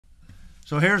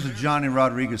So here's a Johnny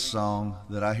Rodriguez song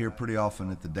that I hear pretty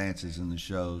often at the dances and the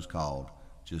shows called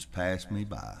Just Pass Me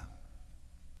By.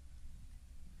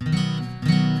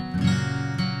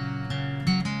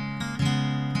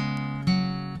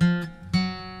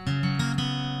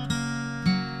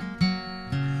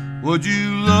 Would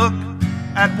you look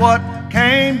at what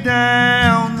came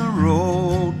down the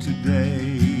road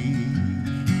today,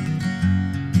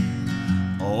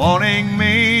 wanting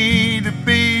me to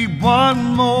be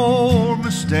one more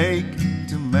mistake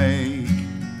to make,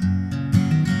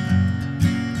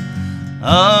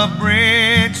 a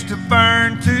bridge to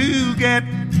burn to get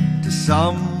to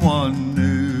someone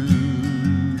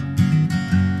new.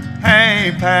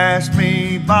 Hey, pass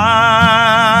me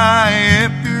by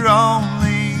if you're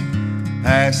only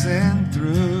passing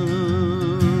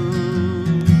through.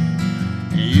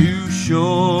 You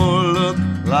sure look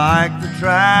like the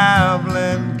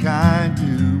traveling kind to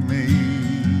me.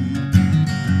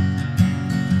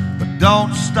 But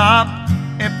don't stop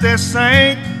if this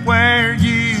ain't where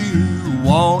you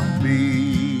want to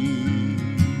be.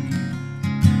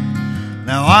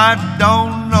 Now I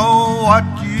don't know what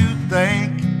you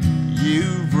think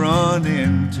you've run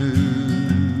into.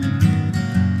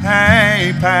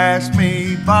 Hey, pass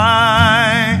me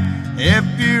by if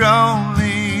you're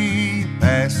only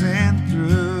passing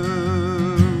through.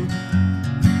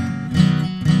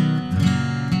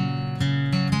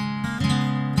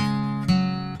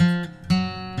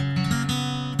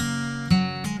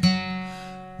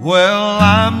 Well,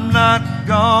 I'm not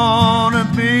gonna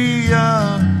be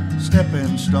a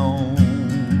stepping stone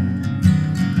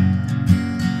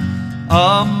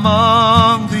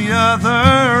among the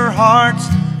other hearts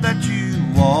that you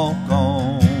walk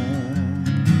on.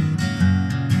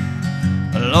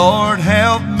 Lord,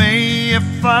 help me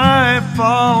if I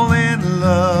fall in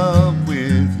love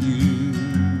with you.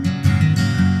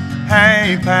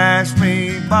 Hey, pass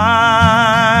me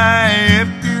by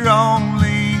if you're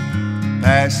only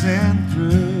passing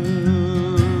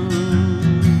through.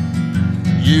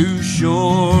 You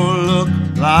sure look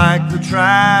like the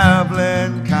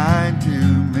traveling kind to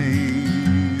me.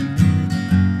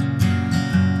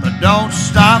 Don't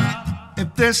stop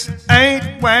if this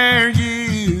ain't where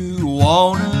you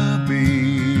wanna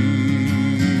be.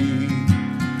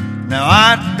 Now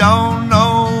I don't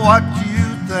know what you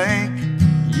think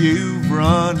you've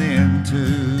run into.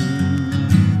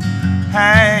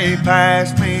 Hey,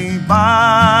 pass me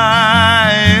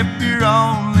by if you're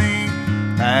only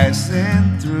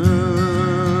passing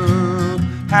through.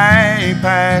 Hey,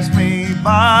 pass me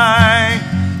by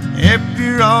if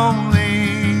you're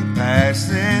only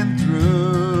passing through.